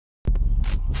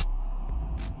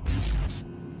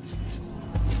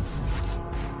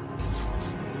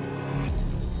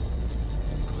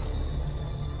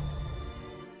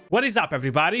What is up,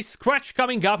 everybody? Skratch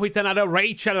coming up with another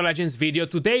Raid Shadow Legends video.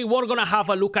 Today we're gonna have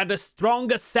a look at the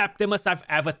strongest Septimus I've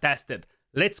ever tested.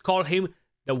 Let's call him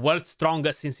the world's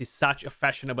strongest since it's such a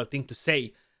fashionable thing to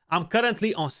say. I'm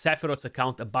currently on Sephiroth's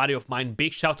account, a buddy of mine.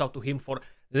 Big shout out to him for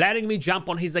letting me jump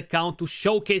on his account to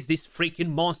showcase this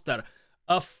freaking monster.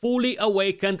 A fully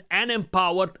awakened and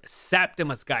empowered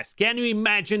Septimus, guys. Can you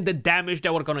imagine the damage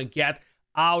that we're gonna get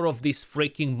out of this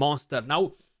freaking monster?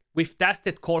 Now, we've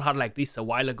tested Coldheart like this a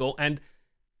while ago, and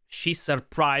she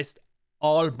surprised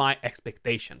all my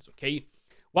expectations, okay?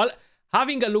 Well,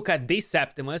 having a look at this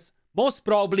Septimus, most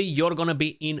probably you're gonna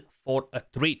be in for a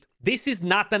treat. This is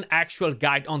not an actual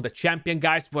guide on the champion,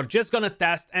 guys. We're just gonna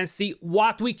test and see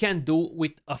what we can do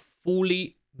with a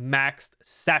fully maxed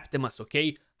Septimus,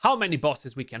 okay? How many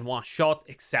bosses we can one-shot,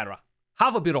 etc.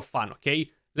 Have a bit of fun,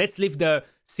 okay? Let's leave the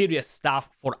serious stuff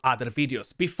for other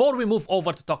videos. Before we move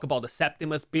over to talk about the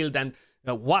Septimus build and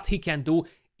what he can do,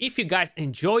 if you guys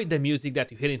enjoyed the music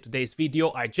that you hear in today's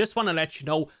video, I just want to let you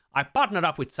know I partnered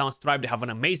up with Soundstripe. They have an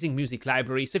amazing music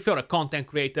library. So if you're a content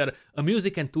creator, a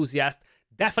music enthusiast,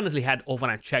 definitely head over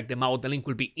and check them out. The link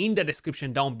will be in the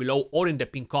description down below or in the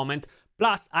pinned comment.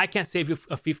 Plus, I can save you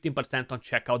a 15% on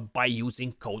checkout by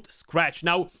using code Skratch.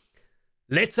 Now,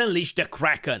 let's unleash the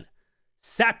Kraken.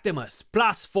 Septimus,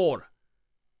 +4.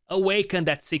 Awakened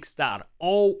at 6-star.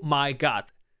 Oh my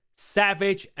god.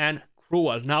 Savage and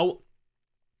cruel. Now,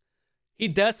 he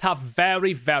does have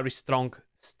very, very strong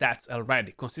stats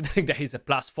already. Considering that he's a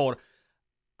 +4.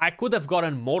 I could have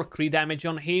gotten more crit damage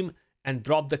on him and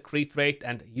dropped the crit rate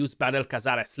and use Battle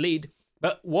Khazar's lead.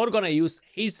 But we're gonna use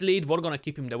his lead. We're gonna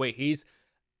keep him the way he is.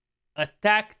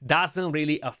 Attack doesn't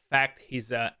really affect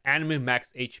his enemy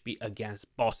max HP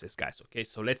against bosses, guys. Okay,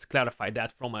 so let's clarify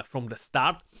that from the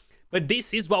start. But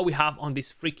this is what we have on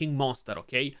this freaking monster,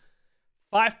 okay?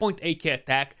 5.8k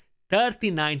attack,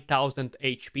 39,000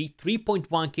 HP,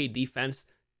 3.1k defense,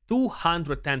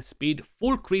 210 speed,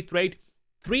 full crit rate,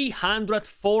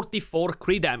 344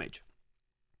 crit damage,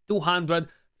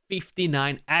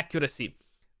 259 accuracy.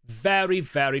 Very,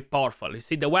 very powerful. You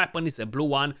see, the weapon is a blue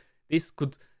one. This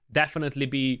could definitely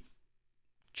be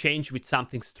changed with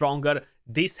something stronger.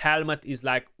 This helmet is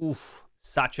like, oof,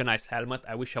 such a nice helmet.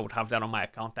 I wish I would have that on my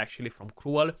account actually from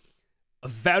Cruel. A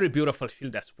very beautiful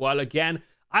shield as well. Again,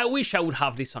 I wish I would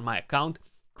have this on my account.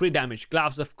 Crit damage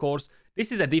gloves, of course.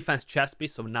 This is a defense chest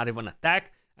piece, so not even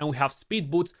attack. And we have speed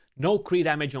boots. No crit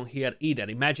damage on here either.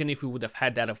 Imagine if we would have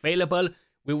had that available,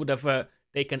 we would have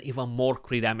taken even more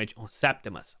crit damage on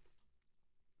Septimus.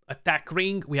 Attack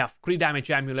ring, we have crit damage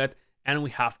amulet, and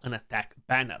we have an attack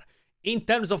banner. In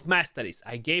terms of masteries,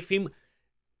 I gave him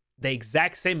the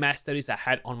exact same masteries I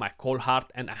had on my Coldheart,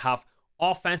 and I have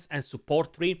offense and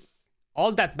support tree.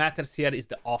 All that matters here is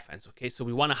the offense, okay? So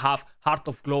we want to have Heart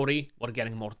of Glory, we're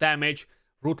getting more damage.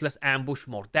 Ruthless Ambush,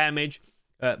 more damage.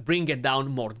 Bring It Down,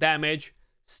 more damage.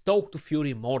 Stoke to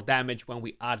Fury, more damage when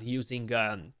we are using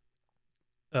Gerbtek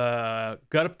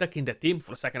in the team.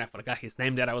 For a second I forgot his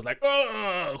name there. I was like,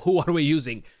 oh, who are we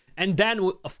using? And then,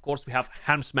 of course, we have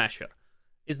Helm Smasher.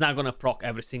 It's not going to proc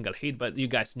every single hit, but you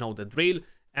guys know the drill.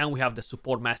 And we have the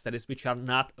support masteries, which are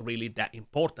not really that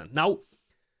important. Now,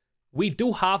 we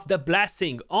do have the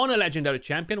Blessing. On a legendary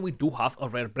champion, we do have a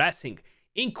rare Blessing.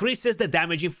 Increases the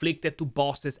damage inflicted to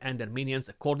bosses and their minions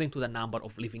according to the number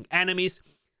of living enemies.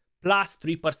 Plus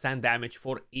 3% damage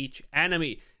for each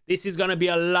enemy. This is going to be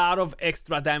a lot of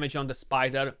extra damage on the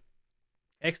Spider.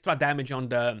 Extra damage on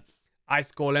the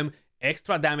Ice Golem.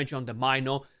 Extra damage on the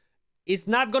Mino. It's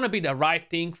not going to be the right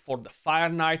thing for the Fire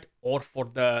Knight or for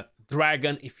the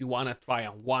Dragon if you want to try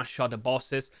and one-shot the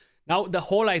bosses. Now, the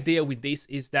whole idea with this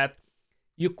is that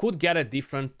you could get a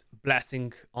different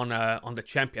blessing on the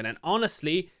champion. And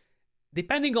honestly,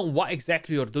 depending on what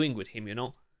exactly you're doing with him, you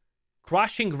know,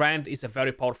 Crushing Rend is a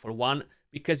very powerful one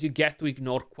because you get to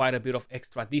ignore quite a bit of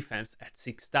extra defense at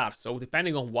 6-star. So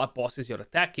depending on what bosses you're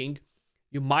attacking,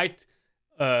 you might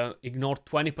ignore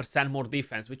 20% more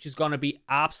defense, which is gonna be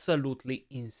absolutely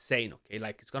insane, okay?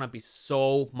 Like, it's gonna be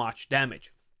so much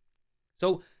damage.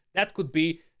 So that could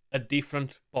be a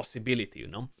different possibility, you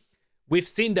know? We've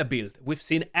seen the build. We've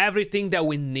seen everything that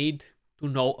we need to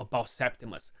know about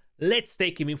Septimus. Let's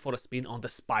take him in for a spin on the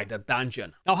Spider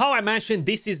Dungeon. Now, how I mentioned,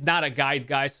 this is not a guide,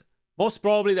 guys. Most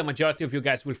probably the majority of you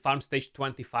guys will farm stage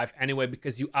 25 anyway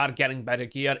because you are getting better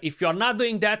gear. If you're not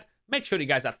doing that, make sure you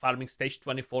guys are farming stage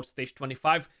 24, stage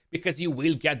 25 because you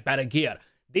will get better gear.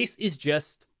 This is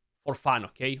just for fun,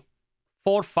 okay?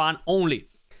 For fun only.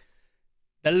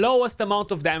 The lowest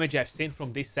amount of damage I've seen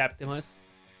from this Septimus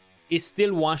is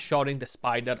still one-shotting the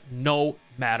Spider no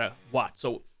matter what.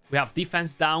 So we have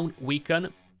defense down,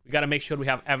 weaken. We gotta make sure we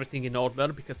have everything in order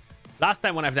because Last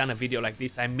time when I've done a video like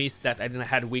this, I missed that I didn't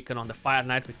have Weaken on the Fire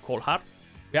Knight with Cold Heart.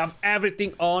 We have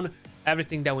everything on,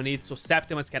 everything that we need, so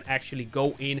Septimus can actually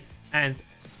go in and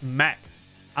smack.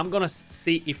 I'm gonna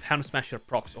see if Helm Smasher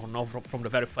procs or no from the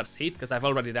very first hit, because I've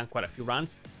already done quite a few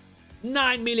runs.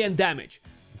 9 million damage.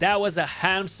 That was a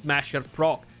Helm Smasher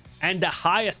proc, and the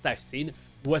highest I've seen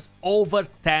was over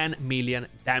 10 million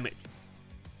damage.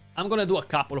 I'm gonna do a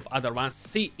couple of other runs,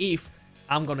 see if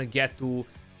I'm gonna get to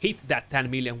hit that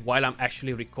 10 million while I'm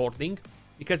actually recording,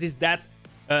 because it's that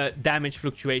damage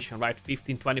fluctuation, right?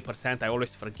 15-20%, I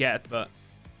always forget, but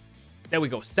there we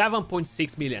go.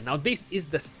 7.6 million. Now this is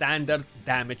the standard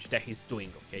damage that he's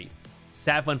doing, okay?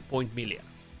 7 million.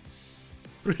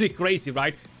 Pretty crazy,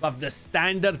 right? But the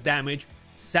standard damage,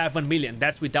 7 million.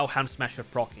 That's without Helm Smasher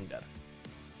proccing there.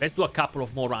 Let's do a couple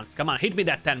of more runs. Come on, hit me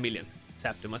that 10 million,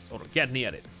 Septimus, or get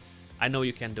near it. I know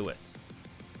you can do it.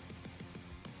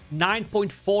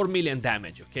 9.4 million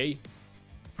damage, okay?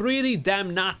 Pretty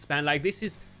damn nuts, man. Like, this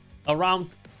is around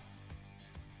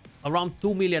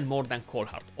 2 million more than Cold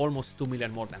Heart. Almost 2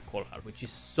 million more than Cold Heart, which is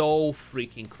so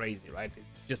freaking crazy, right?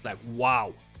 It's just like,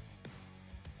 wow.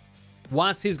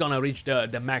 Once he's gonna reach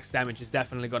the max damage, it's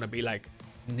definitely gonna be like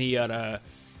near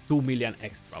 2 million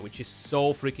extra, which is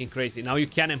so freaking crazy. Now you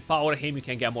can empower him, you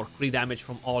can get more crit damage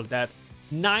from all that.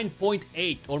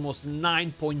 9.8, almost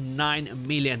 9.9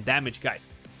 million damage, guys.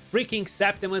 Freaking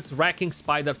Septimus wrecking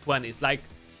Spider 20 is like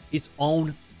his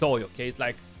own toy, okay? It's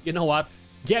like, you know what?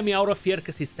 Get me out of here,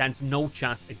 because he stands no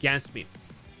chance against me.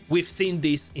 We've seen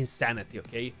this insanity,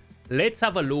 okay? Let's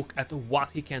have a look at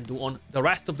what he can do on the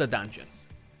rest of the dungeons.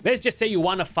 Let's just say you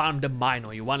want to farm the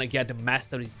Minor, you want to get the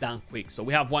Masteries done quick. So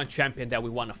we have one champion that we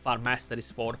want to farm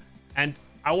Masteries for, and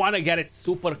I want to get it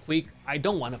super quick. I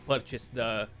don't want to purchase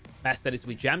the Masteries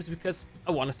with gems because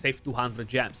I want to save 200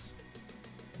 gems.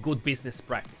 Good business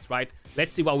practice, right?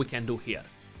 Let's see what we can do here.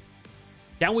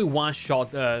 Can we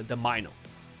one-shot the Minor?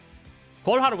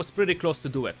 Cold Heart was pretty close to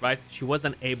do it, right? She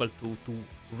wasn't able to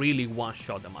really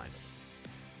one-shot the Minor.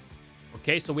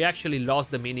 Okay, so we actually lost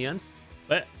the minions,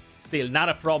 but still not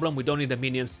a problem. We don't need the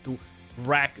minions to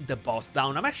wreck the boss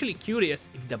down. I'm actually curious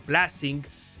if the blessing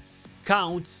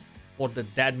counts for the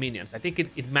dead minions. I think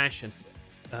it mentions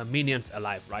minions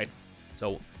alive, right?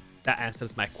 So that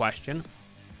answers my question.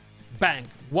 Bang,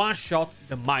 one shot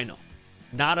the Minor.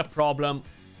 Not a problem.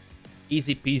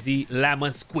 Easy peasy,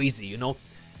 lemon squeezy, you know.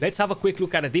 Let's have a quick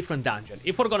look at a different dungeon.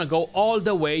 If we're gonna go all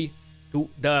the way to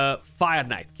the Fire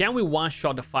Knight, can we one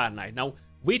shot the Fire Knight? Now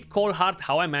with Cold Heart,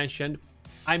 how I mentioned,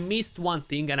 I missed one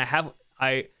thing, and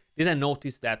I didn't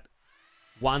notice that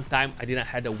one time I didn't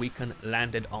have the Weaken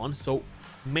landed on, so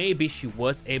maybe she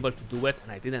was able to do it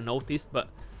and I didn't notice, but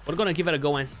we're gonna give it a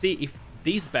go and see if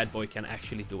this bad boy can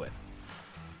actually do it.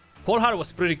 Cold Heart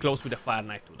was pretty close with the Fire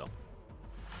Knight too, though.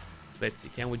 Let's see,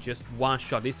 can we just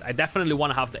one-shot this? I definitely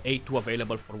want to have the A2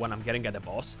 available for when I'm getting at the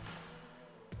boss,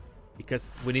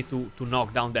 because we need to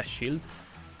knock down that shield.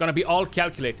 It's gonna be all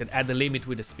calculated at the limit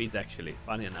with the speeds, actually,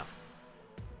 funny enough.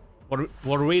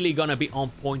 We're really gonna be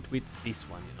on point with this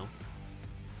one, you know.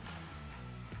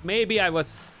 Maybe I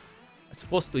was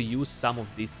supposed to use some of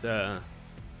these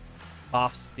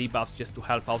buffs, debuffs, just to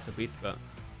help out a bit, but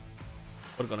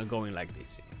we're gonna go in like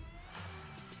this.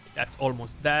 That's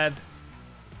almost dead.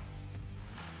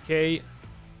 Okay.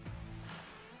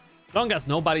 As long as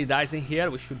nobody dies in here,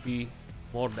 we should be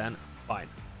more than fine.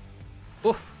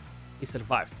 Oof, he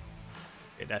survived.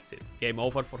 Okay, that's it. Game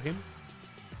over for him.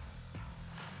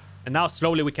 And now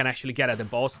slowly we can actually get at the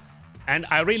boss. And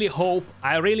I really hope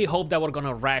that we're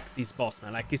gonna wreck this boss,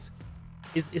 man. Like, it's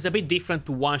a bit different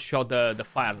to one-shot the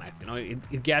Fire Knight, you know.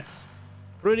 It gets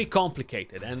pretty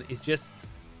complicated, and it's just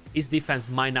his defense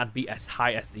might not be as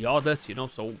high as the others, you know.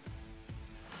 So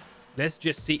let's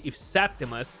just see if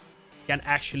Septimus can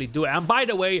actually do it. And by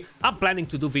the way, I'm planning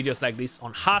to do videos like this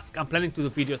on Husk. I'm planning to do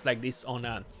videos like this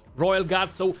on Royal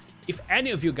Guard. So if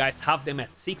any of you guys have them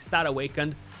at 6-star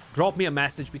awakened, drop me a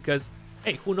message, because,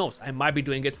 hey, who knows? I might be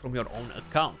doing it from your own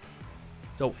account.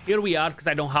 So here we are, because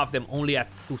I don't have them only at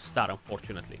 2-star,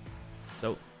 unfortunately.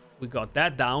 So we got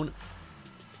that down.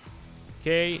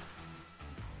 Okay.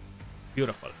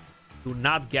 Beautiful. Do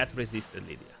not get resisted,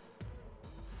 Lydia.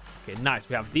 Okay, nice.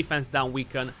 We have defense down,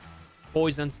 weaken,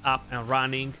 poisons up and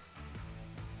running,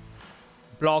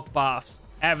 block buffs,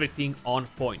 everything on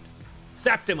point.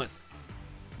 Septimus,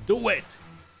 do it.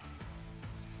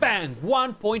 Bang,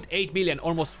 1.8 million,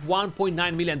 almost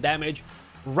 1.9 million damage.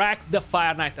 Wreck the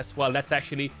Fire Knight as well. That's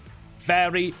actually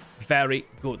very, very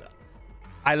good.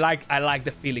 I like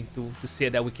the feeling to see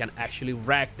that we can actually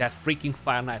wreck that freaking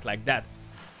Fire Knight like that.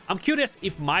 I'm curious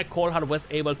if my Cold Heart was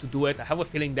able to do it. I have a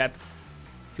feeling that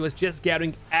she was just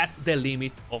getting at the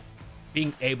limit of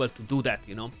being able to do that,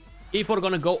 you know. If we're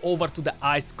gonna go over to the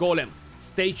Ice Golem,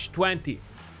 stage 20,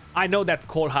 I know that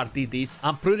Coldheart did this.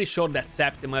 I'm pretty sure that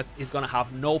Septimus is gonna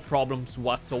have no problems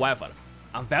whatsoever.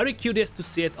 I'm very curious to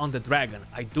see it on the Dragon.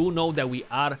 I do know that we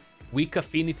are weak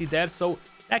affinity there, so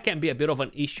that can be a bit of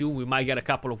an issue. We might get a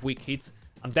couple of weak hits.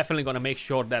 I'm definitely gonna make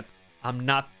sure that I'm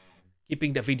not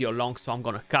keeping the video long, so I'm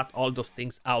gonna cut all those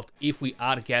things out if we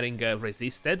are getting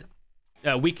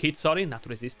weak hits, sorry, not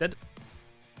resisted,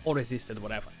 or resisted,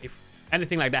 whatever. If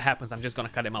anything like that happens, I'm just gonna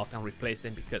cut them out and replace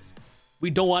them, because we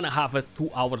don't want to have a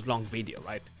 2 hours long video,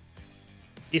 right?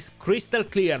 It's crystal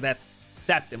clear that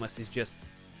Septimus is just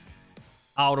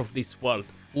out of this world,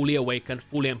 fully awakened,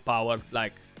 fully empowered.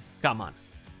 Like, come on,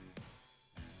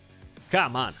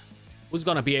 come on, who's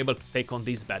gonna be able to take on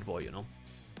this bad boy, you know?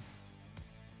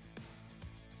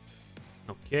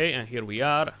 Okay, and here we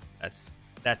are.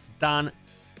 That's done.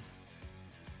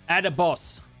 Add a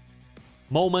boss.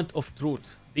 Moment of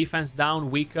truth. Defense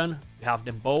down, weaken. We have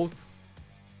them both.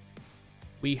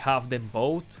 We have them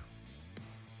both.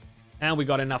 And we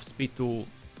got enough speed to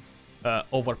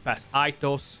overpass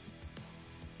Itos.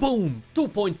 Boom!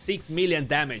 2.6 million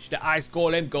damage. The Ice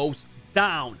Golem goes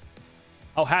down.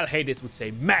 How Hell Hades would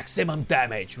say, maximum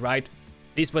damage, right?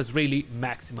 This was really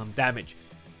maximum damage.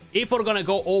 If we're gonna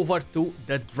go over to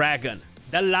the Dragon,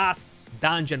 the last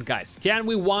dungeon, guys, can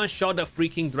we one-shot the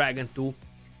freaking Dragon too?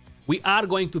 We are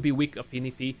going to be weak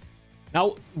affinity.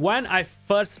 Now, when I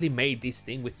firstly made this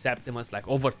thing with Septimus, like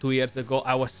over 2 years ago,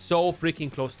 I was so freaking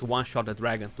close to one-shot the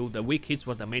Dragon too. The weak hits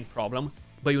were the main problem.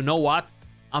 But you know what?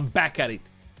 I'm back at it.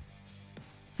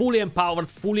 Fully empowered,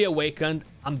 fully awakened.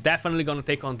 I'm definitely gonna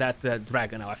take on that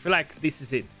Dragon now. I feel like this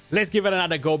is it. Let's give it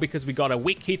another go, because we got a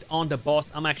weak hit on the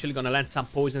boss. I'm actually gonna land some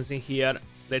poisons in here.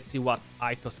 Let's see what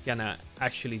Itos can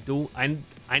actually do.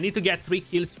 I need to get 3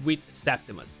 kills with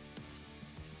Septimus.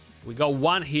 We got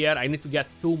 1 here. I need to get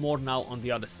 2 more now on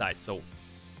the other side. So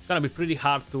it's gonna be pretty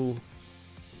hard to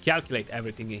calculate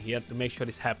everything in here to make sure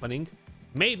it's happening.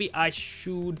 Maybe I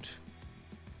should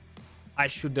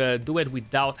do it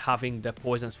without having the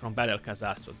poisons from Battle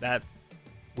Khazar, so that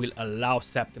will allow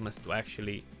Septimus to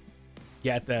actually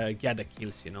get the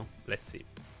kills, you know. Let's see.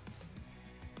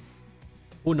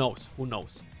 Who knows? Who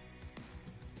knows?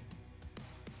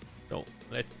 So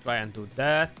let's try and do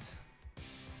that.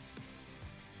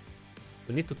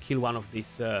 We need to kill one of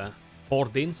these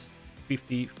Hordins.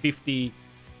 $50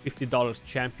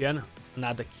 champion.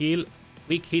 Another kill.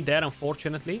 Weak hit there,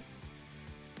 unfortunately.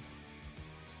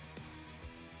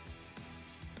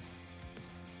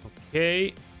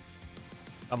 Okay.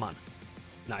 Come on.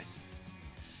 Nice.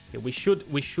 Okay, we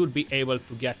should be able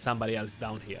to get somebody else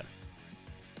down here.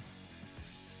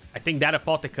 I think that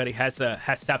apothecary has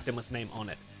Septimus' name on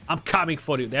it. I'm coming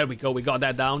for you. There we go. We got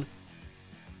that down.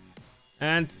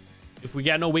 And if we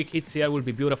get no weak hits here, it will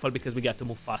be beautiful, because we get to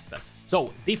move faster.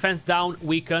 So, defense down,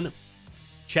 weaken.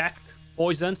 Checked.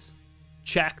 Poisons.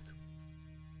 Checked.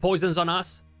 Poisons on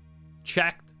us.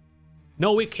 Checked.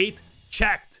 No weak hit.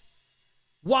 Checked.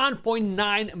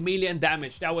 1.9 million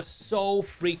damage. That was so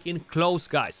freaking close,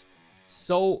 guys.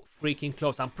 So freaking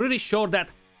close. I'm pretty sure that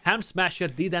Ham Smasher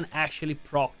didn't actually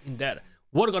proc in there.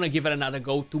 We're gonna give it another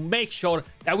go to make sure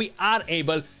that we are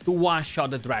able to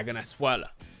one-shot the Dragon as well.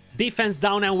 Defense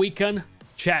down and weaken.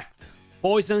 Checked.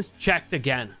 Poisons. Checked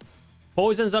again.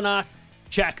 Poisons on us.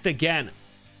 Checked again.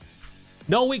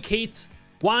 No weak hits.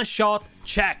 One shot.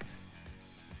 Checked.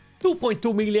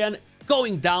 2.2 million.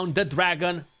 Going down the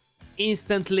Dragon.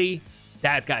 Instantly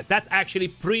dead, guys. That's actually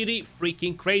pretty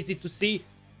freaking crazy to see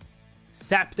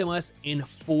Septimus in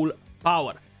full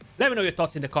power. Let me know your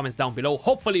thoughts in the comments down below.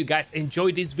 Hopefully you guys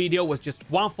enjoyed this video. It was just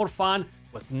one for fun.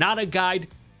 It was not a guide.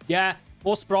 Yeah,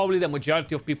 most probably the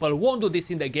majority of people won't do this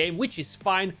in the game, which is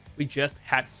fine. We just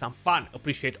had some fun.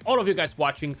 Appreciate all of you guys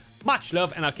watching. Much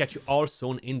love, and I'll catch you all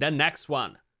soon in the next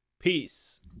one.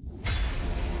 Peace.